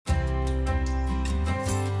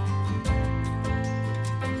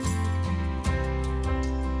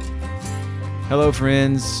Hello,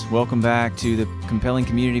 friends. Welcome back to the Compelling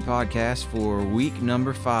Community Podcast for week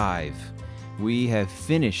number 5. We have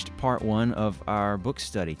finished part 1 of our book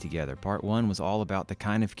study together. Part 1 was all about the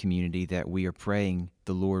kind of community that we are praying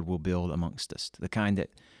the Lord will build amongst us, the kind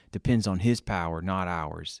that depends on His power, not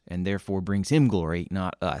ours, and therefore brings Him glory,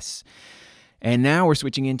 not us. And now we're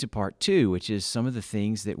switching into part 2, which is some of the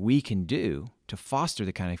things that we can do to foster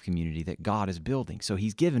the kind of community that God is building. So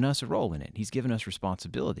He's given us a role in it. He's given us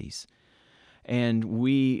responsibilities. And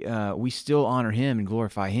we still honor Him and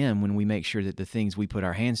glorify Him when we make sure that the things we put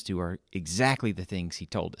our hands to are exactly the things He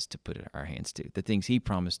told us to put our hands to, the things He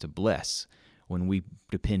promised to bless when we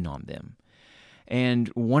depend on them. And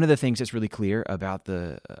one of the things that's really clear about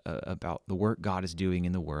the work God is doing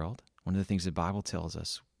in the world, one of the things the Bible tells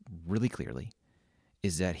us really clearly,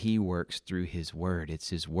 is that He works through His Word.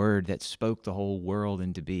 It's His Word that spoke the whole world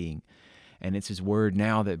into being. And it's His Word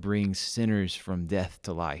now that brings sinners from death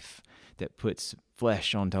to life, that puts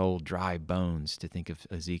flesh onto old dry bones, to think of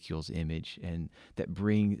Ezekiel's image, and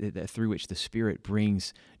that through which the Spirit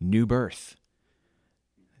brings new birth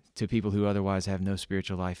to people who otherwise have no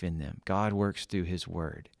spiritual life in them. God works through His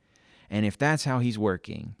Word. And if that's how He's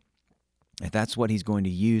working, if that's what He's going to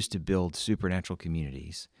use to build supernatural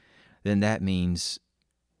communities, then that means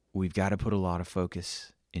we've got to put a lot of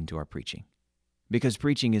focus into our preaching. Because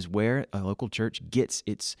preaching is where a local church gets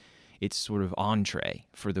its sort of entree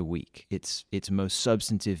for the week. Its most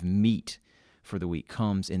substantive meat for the week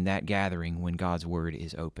comes in that gathering when God's Word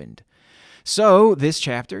is opened. So this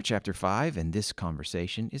chapter 5, and this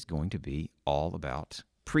conversation is going to be all about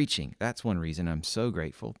preaching. That's one reason I'm so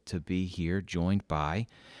grateful to be here, joined by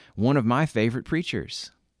one of my favorite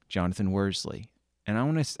preachers, Jonathan Worsley. And I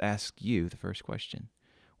want to ask you the first question.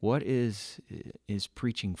 What is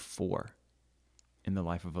preaching for in the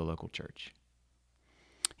life of a local church?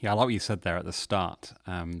 Yeah, I like what you said there at the start.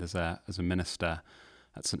 There's a minister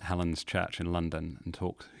at St. Helens Church in London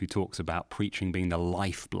who talks about preaching being the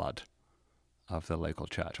lifeblood of the local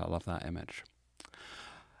church. I love that image.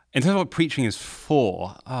 In terms of what preaching is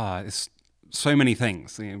for, it's so many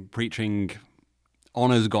things. Preaching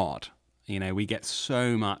honors God. We get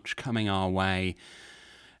so much coming our way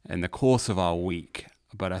in the course of our week,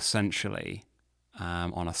 but essentially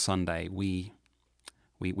on a Sunday we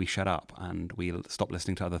shut up and we stop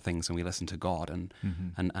listening to other things and we listen to God,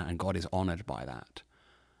 and God is honored by that.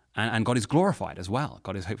 And God is glorified as well.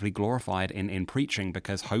 God is hopefully glorified in preaching,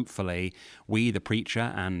 because hopefully we, the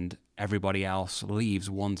preacher, and everybody else leaves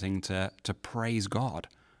wanting to praise God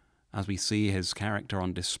as we see His character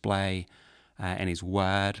on display in His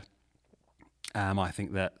Word. I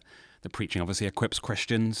think that the preaching obviously equips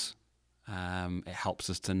Christians. It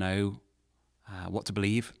helps us to know what to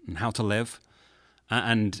believe and how to live.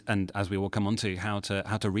 And as we will come on to, how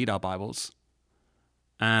to read our Bibles.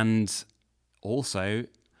 And also,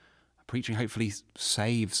 preaching hopefully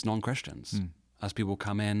saves non-Christians. As people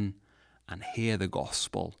come in and hear the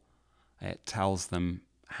gospel, it tells them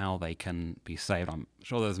how they can be saved. I'm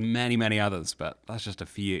sure there's many, many others, but that's just a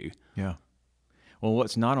few. Yeah. Well,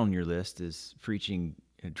 what's not on your list is preaching.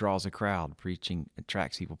 It draws a crowd. Preaching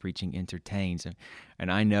attracts people. Preaching entertains.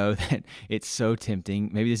 And I know that it's so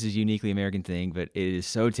tempting. Maybe this is a uniquely American thing, but it is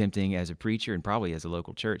so tempting as a preacher and probably as a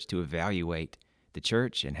local church to evaluate the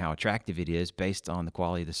church and how attractive it is based on the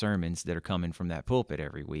quality of the sermons that are coming from that pulpit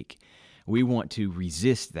every week. We want to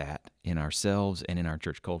resist that in ourselves and in our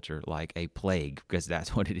church culture like a plague, because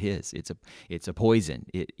that's what it is. It's a poison.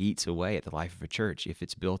 It eats away at the life of a church if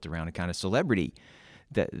it's built around a kind of celebrity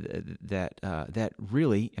that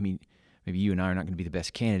really, I mean, maybe you and I are not going to be the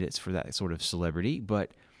best candidates for that sort of celebrity,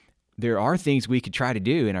 but there are things we could try to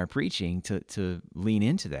do in our preaching to lean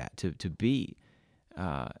into that, to be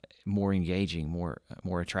more engaging,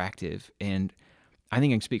 more attractive. And I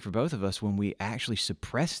think I can speak for both of us when we actually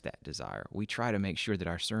suppress that desire. We try to make sure that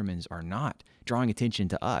our sermons are not drawing attention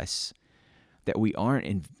to us, that we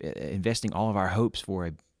aren't investing all of our hopes for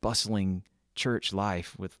a bustling church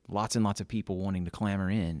life with lots and lots of people wanting to clamor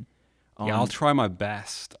in. Yeah, I'll try my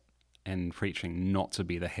best in preaching not to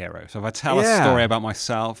be the hero. So if I tell a story about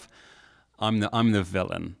myself, I'm the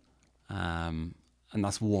villain. And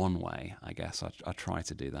that's one way, I guess, I try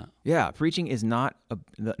to do that. Yeah, preaching is not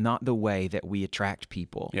the way that we attract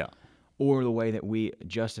people, or the way that we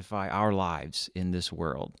justify our lives in this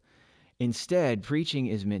world. Instead, preaching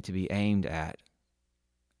is meant to be aimed at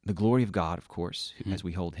the glory of God, of course, as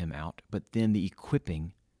we hold Him out, but then the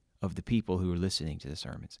equipping of the people who are listening to the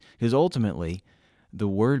sermons. Because ultimately, the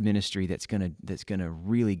word ministry that's gonna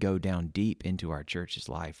really go down deep into our church's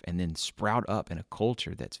life and then sprout up in a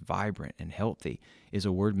culture that's vibrant and healthy is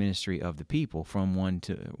a word ministry of the people from one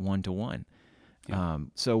to one. Yeah.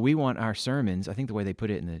 So we want our sermons, I think the way they put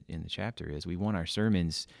it in the chapter is, we want our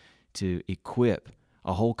sermons to equip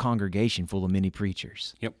a whole congregation full of mini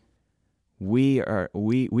preachers. Yep. We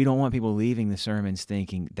don't want people leaving the sermons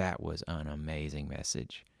thinking that was an amazing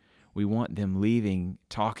message. We want them leaving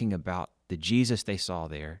talking about the Jesus they saw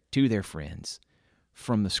there to their friends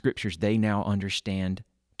from the scriptures they now understand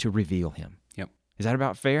to reveal him. Yep. Is that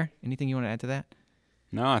about fair? Anything you want to add to that?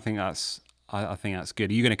 No, I think that's good.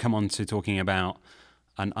 Are you going to come on to talking about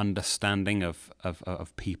an understanding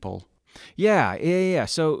of people? Yeah.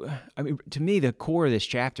 So, I mean, to me, the core of this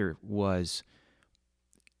chapter was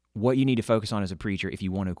what you need to focus on as a preacher if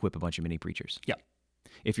you want to equip a bunch of mini preachers. Yeah.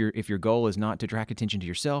 If your goal is not to attract attention to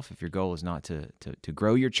yourself, if your goal is not to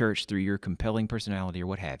grow your church through your compelling personality or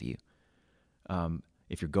what have you,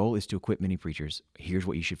 if your goal is to equip mini preachers, here's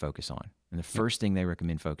what you should focus on. And the first thing they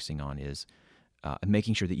recommend focusing on is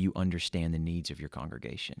making sure that you understand the needs of your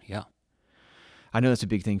congregation. Yeah. I know that's a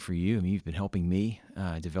big thing for you. I mean, you've been helping me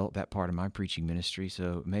develop that part of my preaching ministry,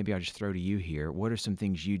 so maybe I'll just throw to you here. What are some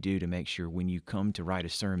things you do to make sure when you come to write a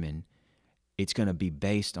sermon, it's going to be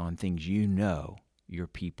based on things you know your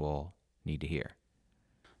people need to hear?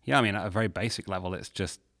 Yeah, I mean, at a very basic level,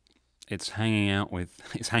 it's hanging out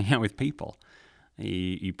with people.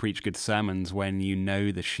 You preach good sermons when you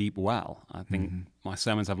know the sheep well. I think my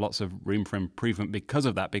sermons have lots of room for improvement because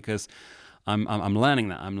of that. Because I'm learning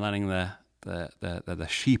that. I'm learning the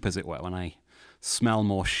sheep, as it were. When I smell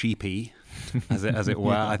more sheepy, as it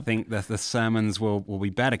were, I think that the sermons will be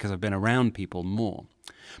better because I've been around people more.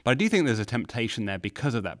 But I do think there's a temptation there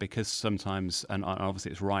because of that, because sometimes, and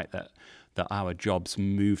obviously it's right that our jobs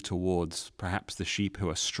move towards perhaps the sheep who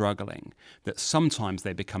are struggling, that sometimes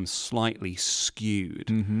they become slightly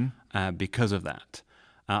skewed because of that.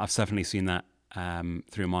 I've certainly seen that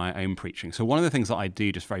through my own preaching. So one of the things that I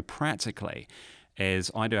do just very practically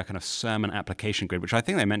is I do a kind of sermon application grid, which I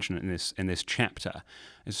think they mention in this chapter.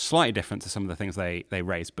 It's slightly different to some of the things they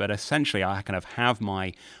raise, but essentially I kind of have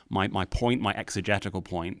my point, my exegetical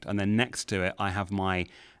point, and then next to it I have my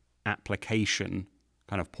application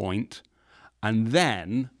kind of point, and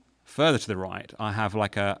then further to the right I have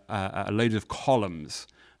like a load of columns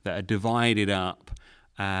that are divided up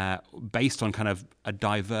based on kind of a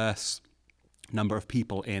diverse number of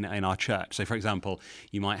people in our church. So for example,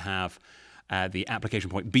 you might have the application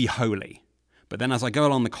point, be holy. But then as I go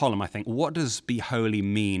along the column, I think, what does be holy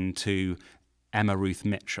mean to Emma Ruth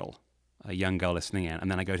Mitchell, a young girl listening in?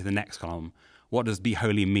 And then I go to the next column, what does be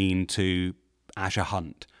holy mean to Asher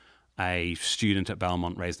Hunt, a student at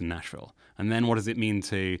Belmont raised in Nashville? And then what does it mean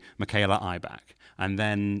to Michaela Ibach? And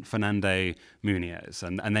then Fernando Munoz,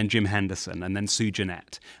 and then Jim Henderson, and then Sue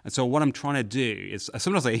Jeanette. And so what I'm trying to do is,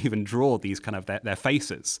 sometimes I even draw these kind of their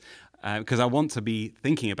faces, because I want to be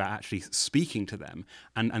thinking about actually speaking to them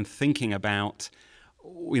and thinking about,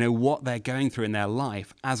 what they're going through in their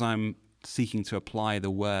life as I'm seeking to apply the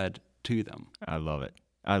word to them. I love it.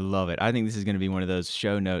 I think this is going to be one of those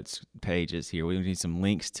show notes pages here. We need some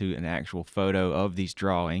links to an actual photo of these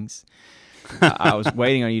drawings. I was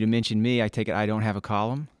waiting on you to mention me. I take it I don't have a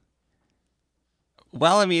column?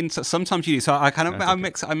 Well, I mean, sometimes you do. So I kind of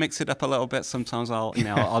I mix it up a little bit. Sometimes I'll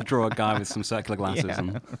draw a guy with some circular glasses. Yeah.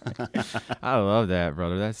 And I love that,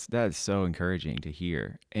 brother. That's so encouraging to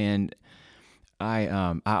hear. And I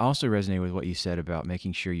also resonate with what you said about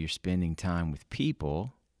making sure you're spending time with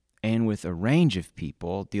people and with a range of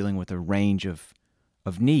people, dealing with a range of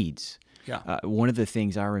needs. Yeah. One of the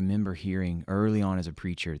things I remember hearing early on as a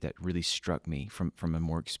preacher that really struck me from a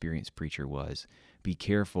more experienced preacher was, be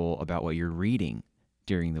careful about what you're reading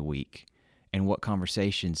during the week and what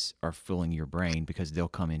conversations are filling your brain, because they'll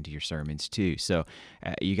come into your sermons too. So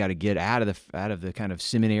you got to get out of the kind of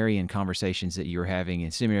seminarian conversations that you're having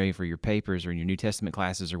in seminary for your papers or in your New Testament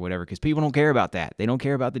classes or whatever, because people don't care about that. They don't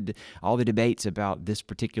care about all the debates about this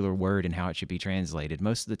particular word and how it should be translated.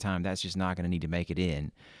 Most of the time, that's just not going to need to make it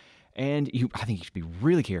in. And I think you should be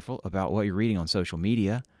really careful about what you're reading on social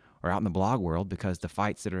media or out in the blog world, because the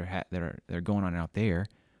fights that are going on out there,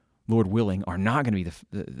 Lord willing, are not going to be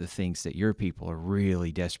the things that your people are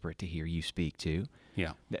really desperate to hear you speak to.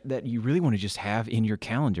 Yeah. That you really want to just have in your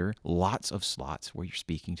calendar lots of slots where you're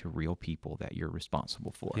speaking to real people that you're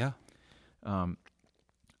responsible for. Yeah.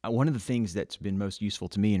 One of the things that's been most useful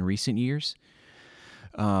to me in recent years,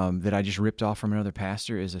 that I just ripped off from another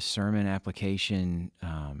pastor, is a sermon application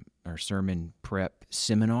or sermon prep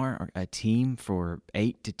seminar, or a team for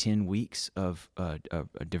 8 to 10 weeks of a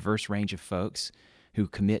diverse range of folks who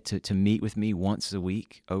commit to meet with me once a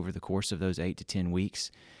week over the course of those 8 to 10 weeks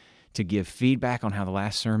to give feedback on how the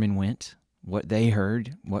last sermon went, what they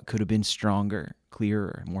heard, what could have been stronger,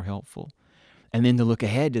 clearer, more helpful, and then to look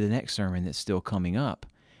ahead to the next sermon that's still coming up,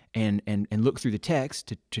 and look through the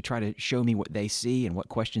text to try to show me what they see and what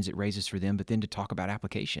questions it raises for them, but then to talk about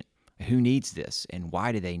application. Who needs this, and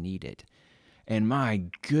why do they need it? And my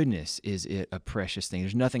goodness, is it a precious thing.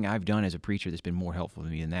 There's nothing I've done as a preacher that's been more helpful to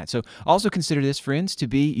me than that. So also consider this, friends, to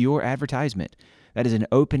be your advertisement. That is an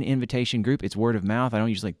open invitation group. It's word of mouth. I don't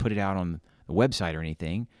usually put it out on the website or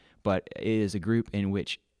anything, but it is a group in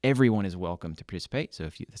which everyone is welcome to participate. So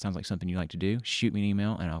if that sounds like something you like to do, shoot me an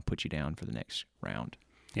email, and I'll put you down for the next round.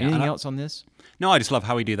 Yeah, anything else on this? No, I just love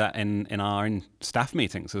how we do that in our own staff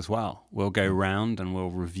meetings as well. We'll go round and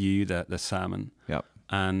we'll review the sermon. Yep.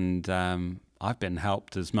 And I've been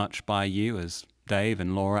helped as much by you as Dave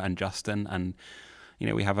and Laura and Justin. And,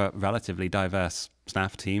 we have a relatively diverse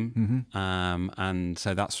staff team. And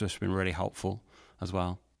so that's just been really helpful as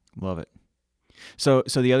well. Love it. So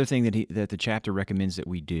the other thing that the chapter recommends that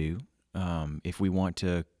we do, if we want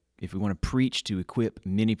to preach to equip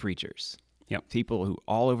many preachers, people who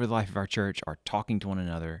all over the life of our church are talking to one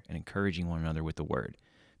another and encouraging one another with the word,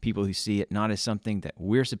 people who see it not as something that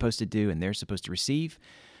we're supposed to do and they're supposed to receive,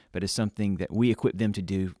 but as something that we equip them to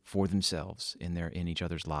do for themselves in each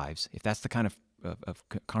other's lives. If that's the kind of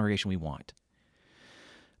congregation we want,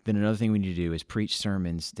 then another thing we need to do is preach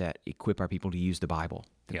sermons that equip our people to use the Bible,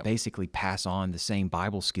 that basically pass on the same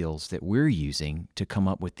Bible skills that we're using to come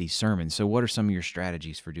up with these sermons. So what are some of your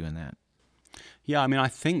strategies for doing that? Yeah, I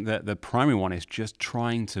think that the primary one is just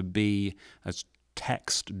trying to be as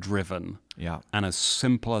text-driven and as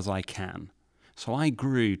simple as I can. So I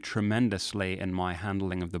grew tremendously in my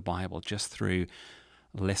handling of the Bible just through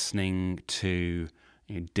listening to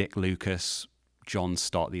Dick Lucas, John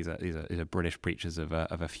Stott. These are British preachers of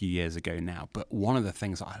a few years ago now. But one of the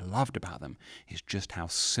things that I loved about them is just how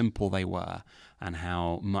simple they were and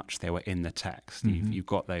how much they were in the text. You've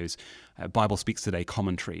got those Bible Speaks Today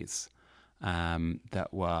commentaries that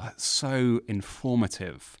were so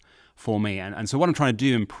informative for me. And so what I'm trying to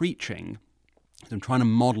do in preaching is I'm trying to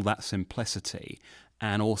model that simplicity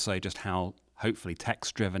and also just how hopefully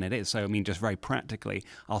text-driven it is. So, just very practically,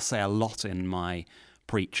 I'll say a lot in my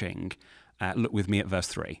preaching, look with me at verse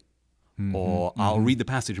 3. Or I'll read the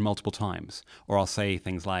passage multiple times. Or I'll say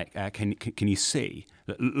things like, can you see?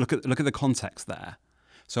 Look at the context there.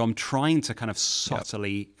 So I'm trying to kind of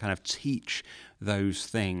subtly kind of teach those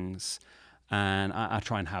things. And I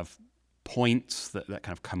try and have points that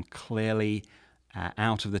kind of come clearly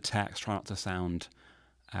out of the text, try not to sound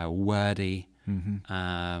wordy.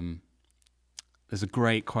 There's a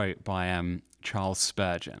great quote by Charles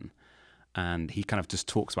Spurgeon, and he kind of just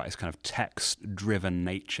talks about his kind of text-driven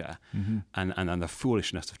nature and the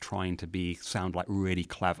foolishness of trying to sound like really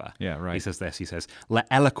clever. Yeah, right. He says, "Let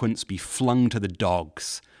eloquence be flung to the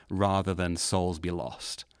dogs rather than souls be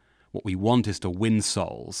lost. What we want is to win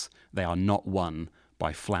souls. They are not won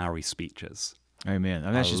by flowery speeches." Amen.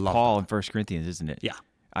 And that's just Paul in 1 Corinthians, isn't it? Yeah.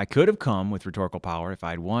 I could have come with rhetorical power if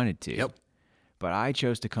I'd wanted to. Yep. But I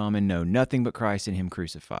chose to come and know nothing but Christ and Him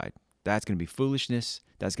crucified. That's going to be foolishness.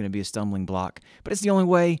 That's going to be a stumbling block. But it's the only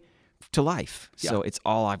way to life. Yeah. So it's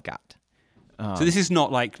all I've got. So this is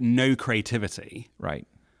not like no creativity. Right.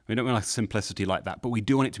 We don't want like simplicity like that, but we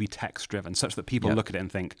do want it to be text-driven such that people look at it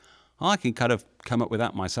and think, I can kind of come up with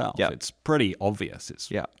that myself. Yep. It's pretty obvious.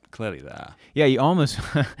 It's clearly there. Yeah, you almost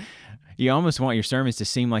want your sermons to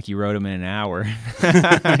seem like you wrote them in an hour,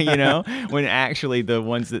 when actually the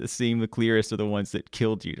ones that seem the clearest are the ones that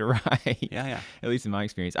killed you to write. Yeah. At least in my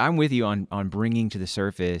experience. I'm with you on bringing to the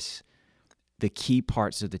surface the key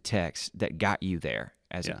parts of the text that got you there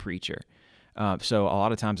as a preacher. So a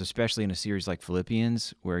lot of times, especially in a series like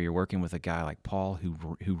Philippians, where you're working with a guy like Paul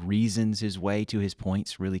who reasons his way to his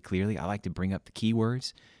points really clearly, I like to bring up the key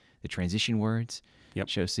words, the transition words. Yep.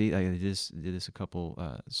 I did this a couple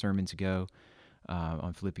sermons ago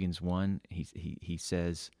on Philippians 1. He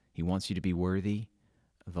says he wants you to be worthy,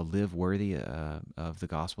 live worthy of the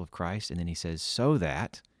gospel of Christ, and then he says so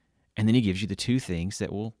that. And then he gives you the two things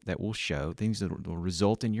that will show, things that will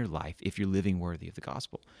result in your life if you're living worthy of the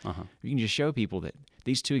gospel. You can just show people that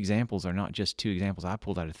these two examples are not just two examples I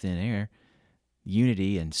pulled out of thin air.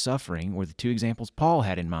 Unity and suffering were the two examples Paul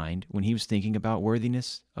had in mind when he was thinking about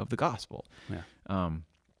worthiness of the gospel. So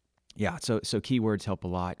keywords help a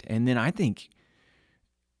lot. And then I think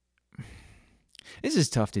this is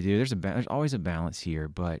tough to do. There's always a balance here,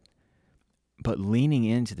 but leaning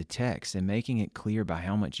into the text and making it clear by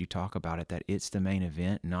how much you talk about it that it's the main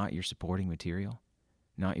event, not your supporting material,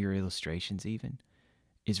 not your illustrations even,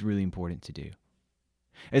 is really important to do.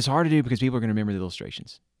 It's hard to do because people are going to remember the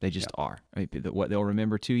illustrations. They just are. What they'll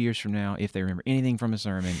remember 2 years from now, if they remember anything from a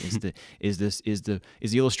sermon, is the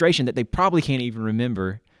illustration that they probably can't even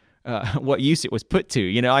remember what use it was put to.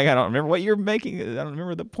 You know, like, I don't remember what you were making. I don't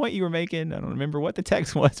remember the point you were making. I don't remember what the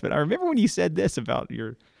text was, but I remember when you said this about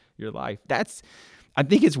your life. I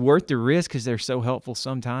think it's worth the risk because they're so helpful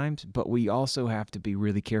sometimes, but we also have to be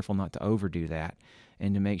really careful not to overdo that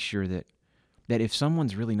and to make sure that if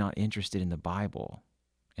someone's really not interested in the Bible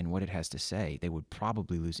and what it has to say, they would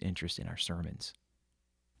probably lose interest in our sermons.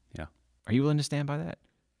 Yeah. Are you willing to stand by that?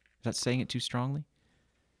 Is that saying it too strongly?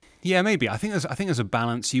 Yeah, maybe. I think there's a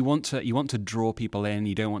balance. You want to draw people in.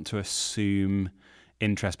 You don't want to assume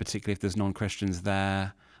interest, particularly if there's non-Christians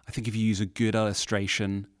there. I think if you use a good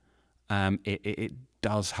illustration, it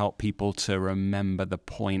does help people to remember the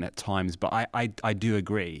point at times. But I do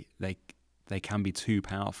agree they can be too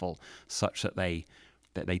powerful, such that they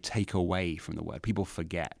take away from the word. People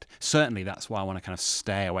forget. Certainly, that's why I want to kind of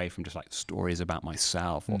stay away from just like stories about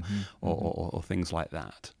myself or things like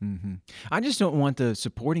that. Mm-hmm. I just don't want the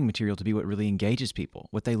supporting material to be what really engages people,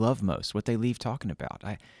 what they love most, what they leave talking about.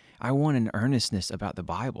 I want an earnestness about the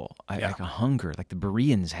Bible, like a hunger, like the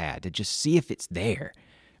Bereans had, to just see if it's there,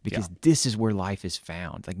 because this is where life is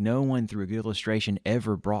found. Like no one through a good illustration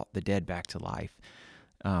ever brought the dead back to life.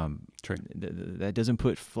 True. That doesn't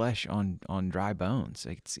put flesh on dry bones.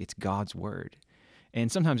 It's God's word,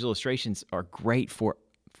 and sometimes illustrations are great for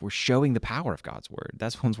showing the power of God's word.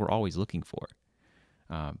 That's ones we're always looking for.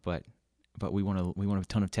 But we want a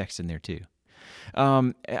ton of text in there too.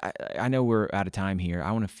 I know we're out of time here.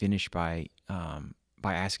 I want to finish by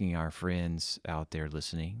asking our friends out there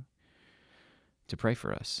listening to pray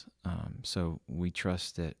for us. So we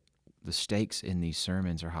trust that the stakes in these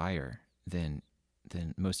sermons are higher than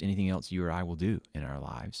most anything else you or I will do in our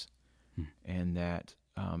lives, and that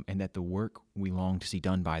the work we long to see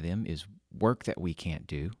done by them is work that we can't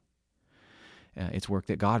do. It's work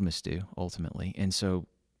that God must do ultimately, and so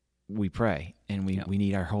we pray, and we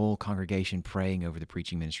need our whole congregation praying over the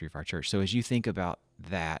preaching ministry of our church. So as you think about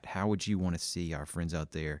that, how would you want to see our friends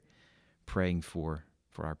out there praying for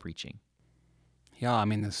our preaching? Yeah, I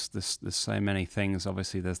mean, there's so many things.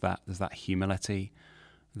 Obviously, there's that humility.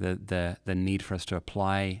 The need for us to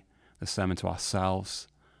apply the sermon to ourselves,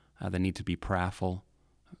 the need to be prayerful,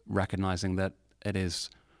 recognizing that it is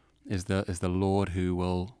the Lord who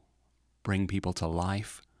will bring people to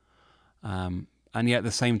life, and yet at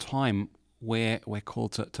the same time we're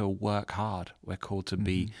called to work hard. We're called to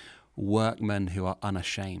be workmen who are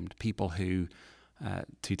unashamed, people who,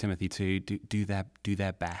 2 Timothy 2, do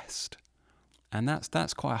their best. And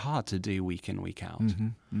that's quite hard to do week in, week out,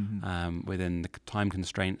 within the time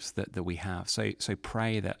constraints that we have. So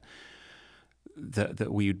pray that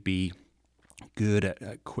we would be good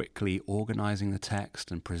at quickly organizing the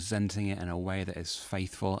text and presenting it in a way that is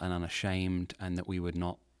faithful and unashamed, and that we would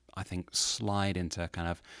not, I think, slide into kind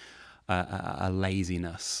of a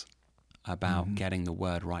laziness about getting the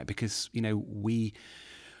word right, because we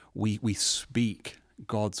speak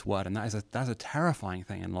God's word, and that's a terrifying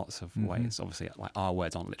thing in lots of ways. Obviously, like our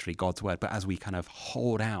words aren't literally God's word, but as we kind of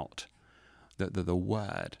hold out the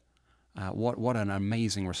word, what an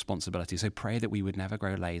amazing responsibility. So pray that we would never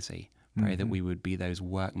grow lazy. Pray that we would be those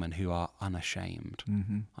workmen who are unashamed.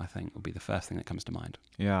 I think would be the first thing that comes to mind.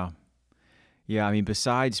 Yeah. I mean,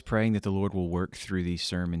 besides praying that the Lord will work through these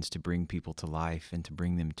sermons to bring people to life and to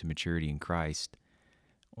bring them to maturity in Christ,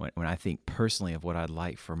 when I think personally of what I'd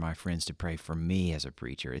like for my friends to pray for me as a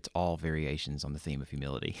preacher, it's all variations on the theme of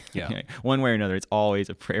humility. Yeah. One way or another, it's always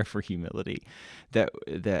a prayer for humility, that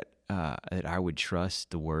I would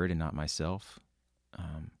trust the word and not myself.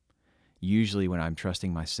 Usually when I'm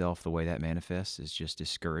trusting myself, the way that manifests is just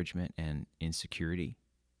discouragement and insecurity,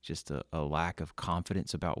 just a lack of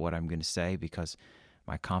confidence about what I'm going to say, because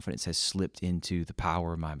my confidence has slipped into the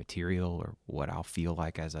power of my material or what I'll feel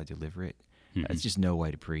like as I deliver it. That's just no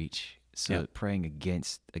way to preach. So praying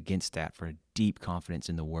against that for a deep confidence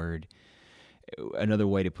in the word. Another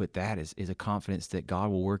way to put that is a confidence that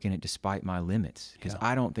God will work in it despite my limits. Because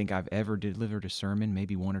I don't think I've ever delivered a sermon,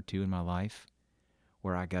 maybe one or two in my life,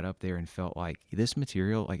 where I got up there and felt like this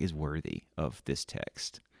material is worthy of this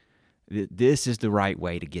text. This is the right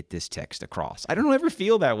way to get this text across. I don't ever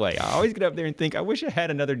feel that way. I always get up there and think, I wish I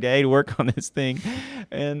had another day to work on this thing.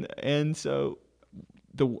 And so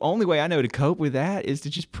the only way I know to cope with that is to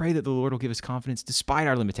just pray that the Lord will give us confidence despite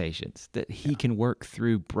our limitations, that He can work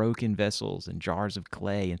through broken vessels and jars of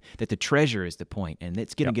clay, and that the treasure is the point, and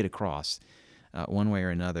it's going to get across one way or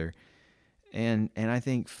another. And I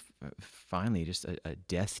think finally, just a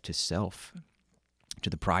death to self, to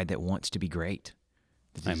the pride that wants to be great,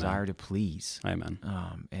 the desire to please. Amen.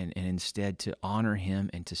 And instead to honor Him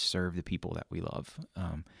and to serve the people that we love.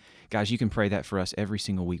 Guys, you can pray that for us every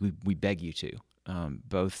single week. We beg you to.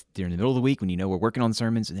 both during the middle of the week when we're working on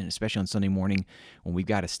sermons, and then especially on Sunday morning when we've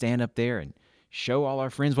got to stand up there and show all our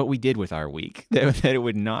friends what we did with our week, that it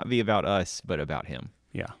would not be about us, but about him.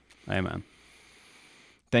 Yeah. Amen.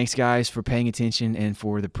 Thanks, guys, for paying attention and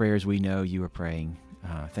for the prayers we know you are praying.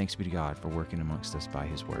 Thanks be to God for working amongst us by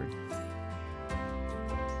his word.